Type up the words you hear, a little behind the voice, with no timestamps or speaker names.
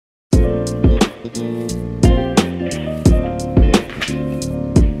Meow.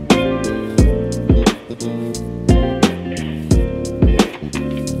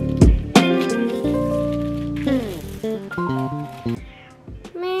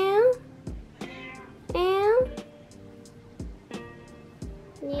 Meow.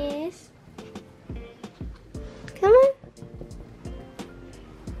 Yes. Come on.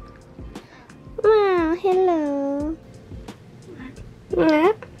 Wow, hello.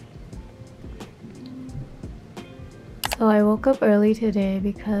 Yeah. So I woke up early today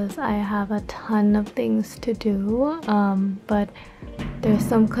because I have a ton of things to do. But there's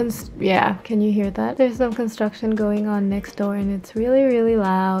some can you hear that? There's some construction going on next door and it's really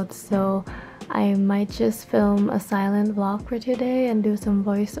loud. So I might just film a silent vlog for today and do some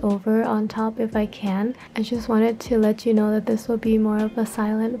voiceover on top if I can. I just wanted to let you know that this will be more of a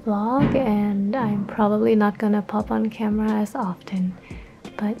silent vlog and I'm probably not gonna pop on camera as often.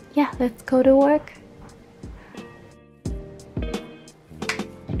 But yeah, let's go to work.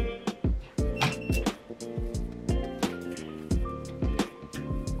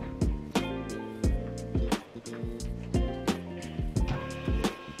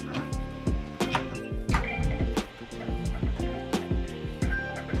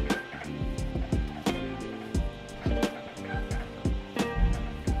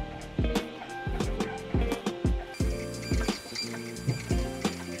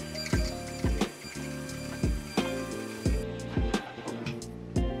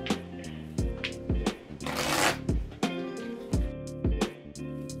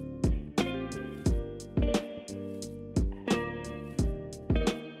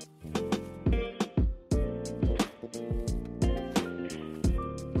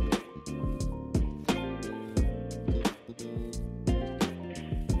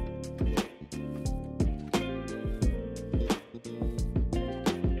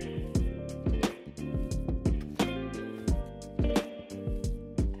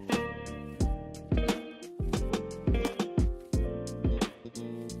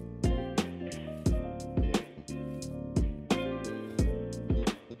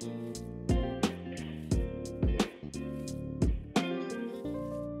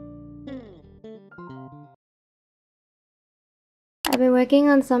 I've been working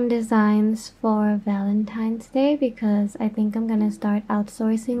on some designs for Valentine's Day because I think I'm gonna start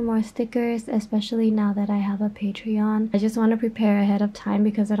outsourcing more stickers, especially now that I have a Patreon. I just want to prepare ahead of time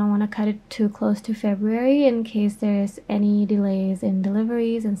because I don't want to cut it too close to February in case there's any delays in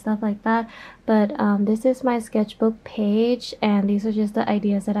deliveries and stuff like that. But this is my sketchbook page and these are just the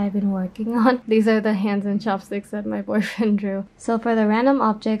ideas that I've been working on. These are the hands and chopsticks that my boyfriend drew. So for the random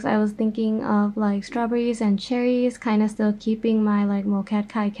objects, I was thinking of like strawberries and cherries, kind of still keeping my like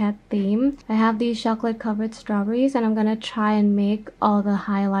𝒕𝒊𝒎𝒏𝒌 theme. I have these chocolate covered strawberries and I'm gonna try and make all the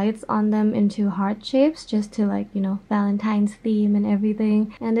highlights on them into heart shapes just to like, you know, Valentine's theme and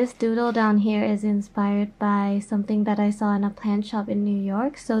everything. And this doodle down here is inspired by something that I saw in a plant shop in New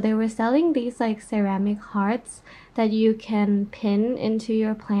York. So they were selling these like ceramic hearts that you can pin into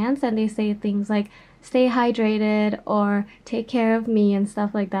your plants and they say things like stay hydrated or take care of me and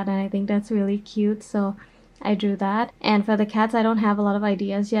stuff like that, and I think that's really cute, so I drew that. And for the cats, I don't have a lot of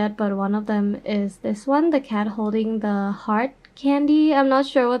ideas yet, but one of them is this one, the cat holding the heart candy. I'm not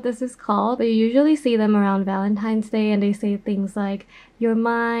sure what this is called, but you usually see them around Valentine's Day and they say things like you're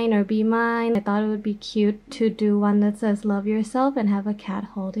mine or be mine. I thought it would be cute to do one that says love yourself and have a cat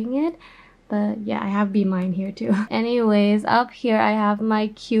holding it. But yeah, I have be mine here too. Anyways, up here I have my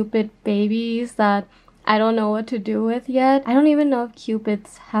Cupid babies that I don't know what to do with yet. I don't even know if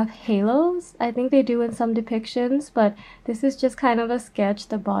Cupids have halos. I think they do in some depictions, but this is just kind of a sketch.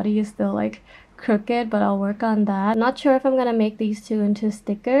 The body is still like crooked, but I'll work on that. I'm not sure if I'm gonna make these two into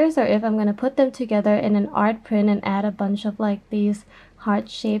stickers or if I'm gonna put them together in an art print and add a bunch of like these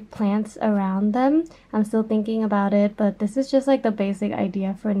heart-shaped plants around them. I'm still thinking about it, but this is just like the basic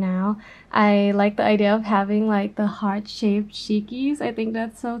idea for now. I like the idea of having like the heart-shaped shikis. I think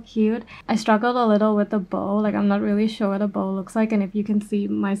that's so cute. I struggled a little with the bow. Like I'm not really sure what a bow looks like, and if you can see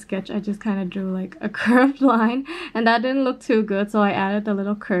my sketch, I just kind of drew like a curved line and that didn't look too good, so I added the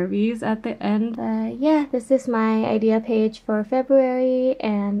little curvies at the end. Yeah, this is my idea page for February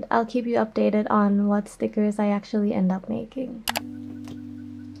and I'll keep you updated on what stickers I actually end up making.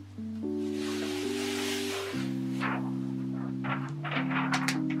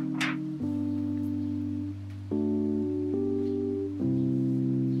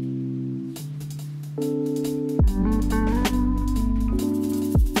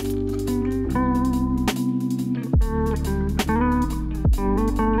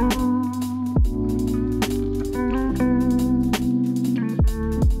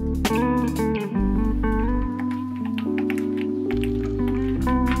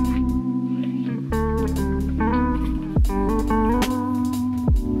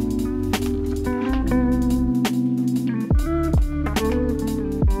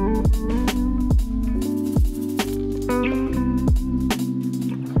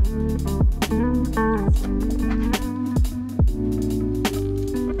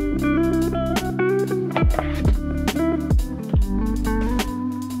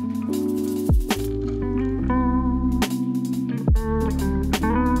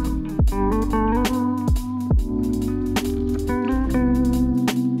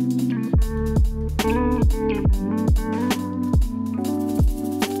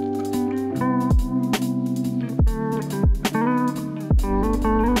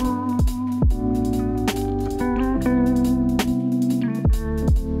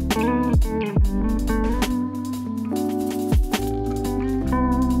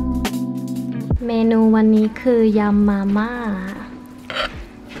 เมนูวันนี้คือยำมาม่า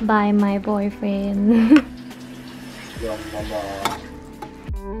by my boyfriend ยำมาม่า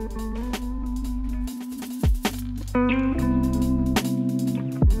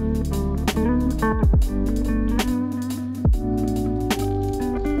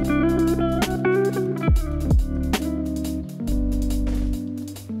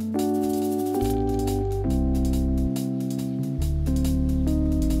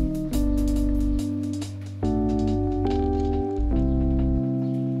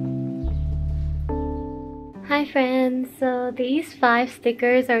Hi friends, so these 5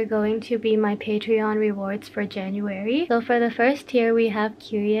 stickers are going to be my Patreon rewards for January. So for the first tier we have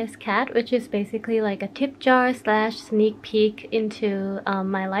Curious Cat, which is basically like a tip jar / sneak peek into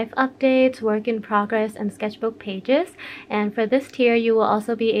my life updates, work in progress, and sketchbook pages. And for this tier you will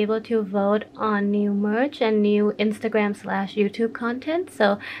also be able to vote on new merch and new Instagram / YouTube content.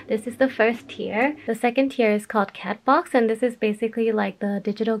 So this is the first tier. The second tier is called Cat Box, and this is basically like the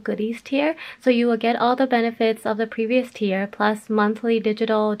digital goodies tier. So you will get all the benefits of the previous tier plus monthly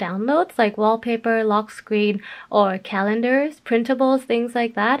digital downloads like wallpaper, lock screen, or calendars, printables, things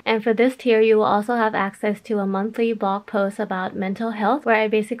like that. And for this tier you will also have access to a monthly blog post about mental health, where I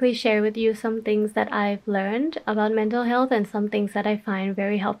basically share with you some things that I've learned about mental health and some things that I find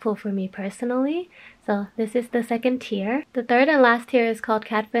very helpful for me personally. So this is the second tier. The third and last tier is called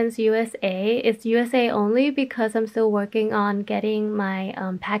Cat Friends USA. It's USA only because I'm still working on getting my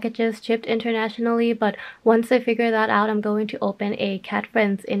packages shipped internationally, but once I figure that out, I'm going to open a Cat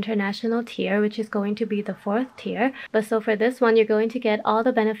Friends International tier, which is going to be the 4th tier. But so for this one, you're going to get all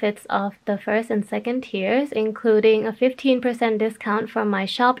the benefits of the first and second tiers, including a 15% discount from my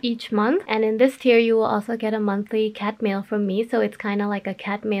shop each month. And in this tier, you will also get a monthly cat mail from me. So it's kind of like a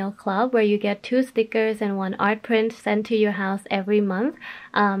cat mail club where you get 2 stickers and 1 art print sent to your house every month.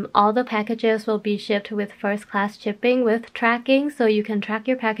 All the packages will be shipped with first-class shipping with tracking, so you can track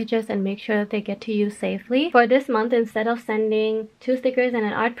your packages and make sure that they get to you safely. For this month, instead of sending 2 stickers and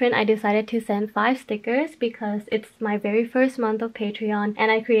an art print, I decided to send 5 stickers because it's my very first month of Patreon, and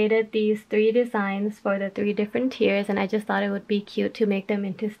I created these 3 designs for the 3 different tiers, and I just thought it would be cute to make them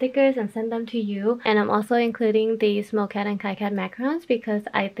into stickers and send them to you. And I'm also including these 𝒚𝒐𝒏𝒌 and 𝒐𝒖𝒄𝒉 macarons because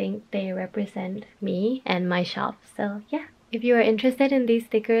I think they represent me and my shop. So yeah. If you are interested in these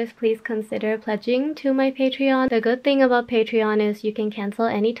stickers, please consider pledging to my Patreon. The good thing about Patreon is you can cancel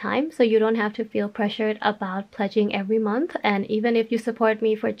anytime, so you don't have to feel pressured about pledging every month. And even if you support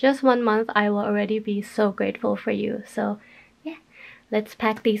me for just 1 month, I will already be so grateful for you. So yeah, let's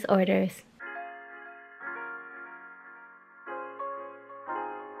pack these orders.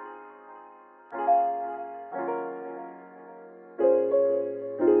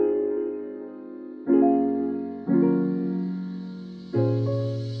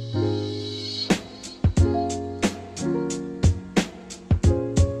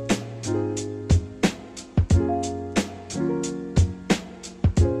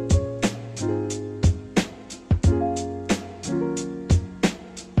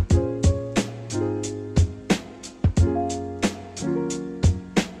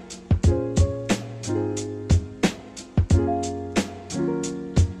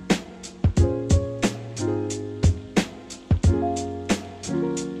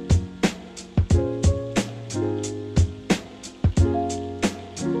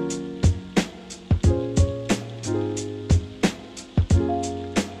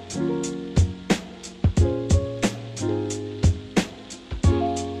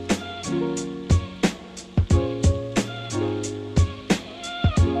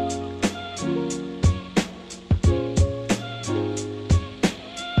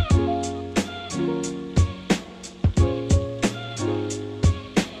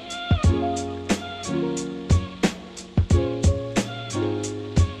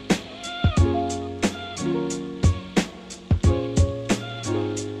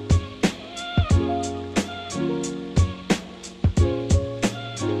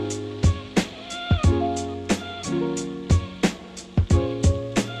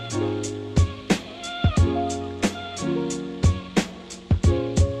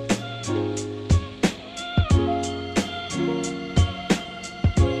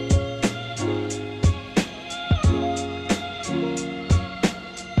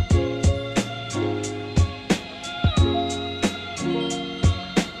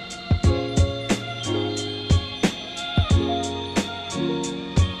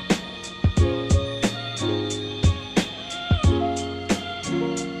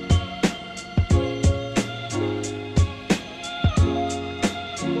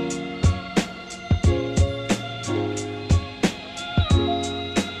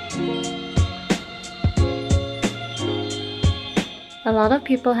 A lot of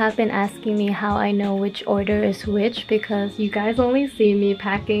people have been asking me how I know which order is which because you guys only see me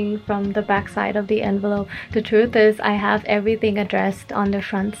packing from the back side of the envelope. The truth is I have everything addressed on the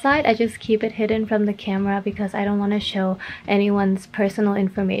front side. I just keep it hidden from the camera because I don't want to show anyone's personal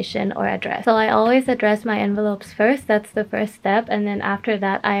information or address. So I always address my envelopes first. That's the first step, and then after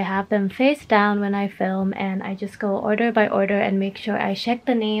that I have them face down when I film, and I just go order by order and make sure I check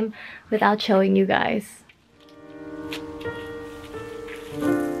the name without showing you guys.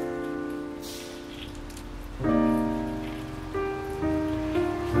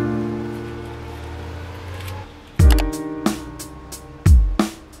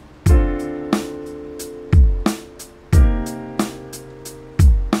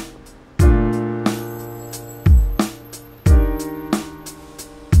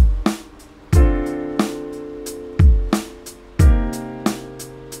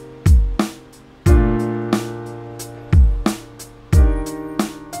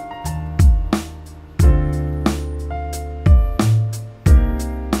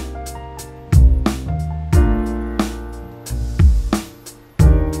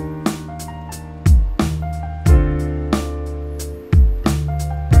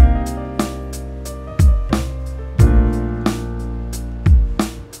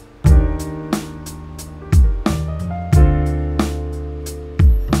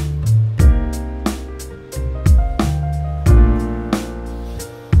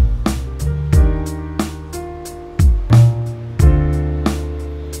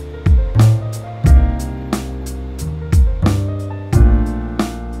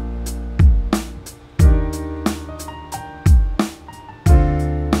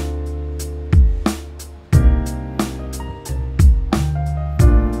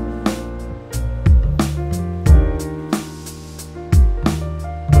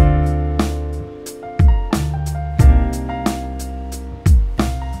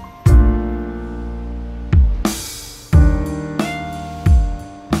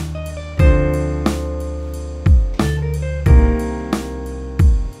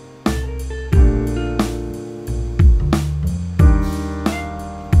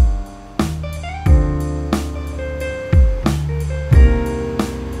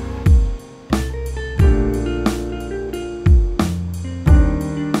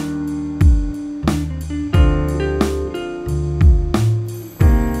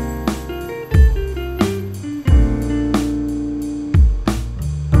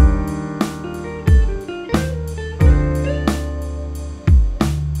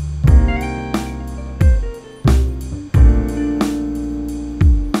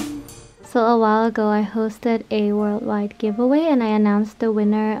 So a while ago I hosted a worldwide giveaway and I announced the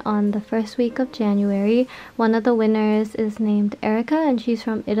winner on the first week of January. One of the winners is named Erica and she's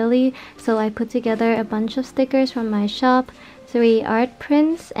from Italy. So I put together a bunch of stickers from my shop, 3 art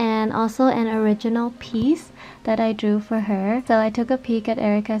prints, and also an original piece that I drew for her. So I took a peek at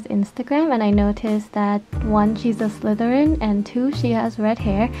Erica's Instagram and I noticed that 1, she's a Slytherin, and 2, she has red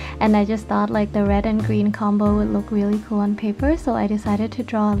hair, and I just thought like the red and green combo would look really cool on paper, so I decided to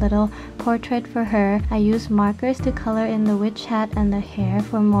draw a little portrait for her. I used markers to color in the witch hat and the hair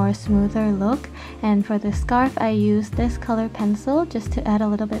for more smoother look, and for the scarf I used this color pencil just to add a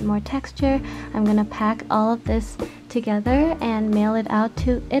little bit more texture. I'm gonna pack all of this together and mail it out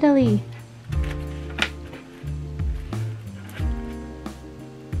to Italy.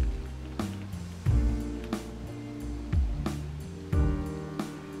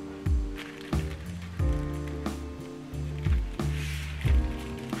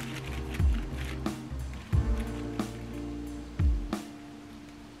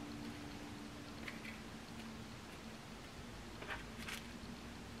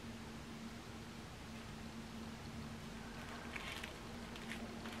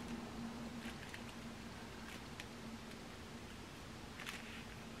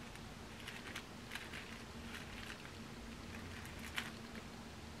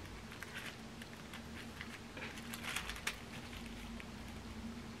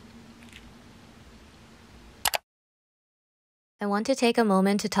 I want to take a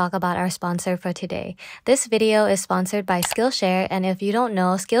moment to talk about our sponsor for today. This video is sponsored by Skillshare, and if you don't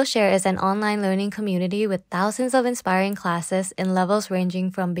know, Skillshare is an online learning community with thousands of inspiring classes in levels ranging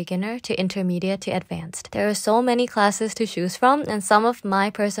from beginner to intermediate to advanced. There are so many classes to choose from, and some of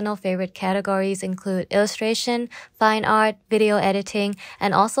my personal favorite categories include illustration, fine art, video editing,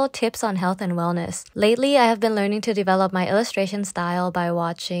 and also tips on health and wellness. Lately, I have been learning to develop my illustration style by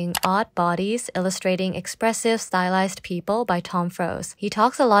watching Odd Bodies Illustrating Expressive Stylized People by Tom Froese. He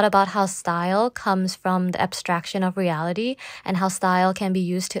talks a lot about how style comes from the abstraction of reality and how style can be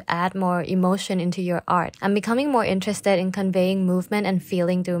used to add more emotion into your art. I'm becoming more interested in conveying movement and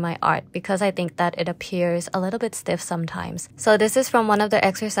feeling through my art because I think that it appears a little bit stiff sometimes. So this is from one of the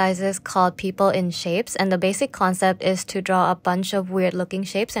exercises called People in Shapes, and the basic concept is to draw a bunch of weird looking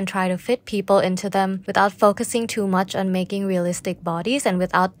shapes and try to fit people into them without focusing too much on making realistic bodies and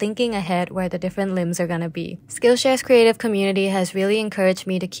without thinking ahead where the different limbs are gonna be. Skillshare's creative community has really encouraged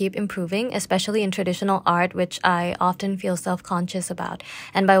me to keep improving, especially in traditional art, which I often feel self-conscious about.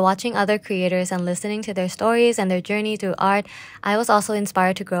 And by watching other creators and listening to their stories and their journey through art, I was also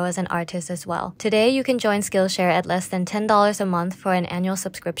inspired to grow as an artist as well. Today, you can join Skillshare at less than $10 a month for an annual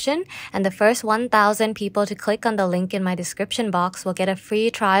subscription, and the first 1,000 people to click on the link in my description box will get a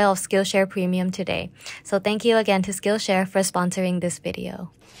free trial of Skillshare Premium today. So thank you again to Skillshare for sponsoring this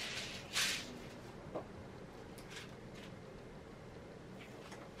video.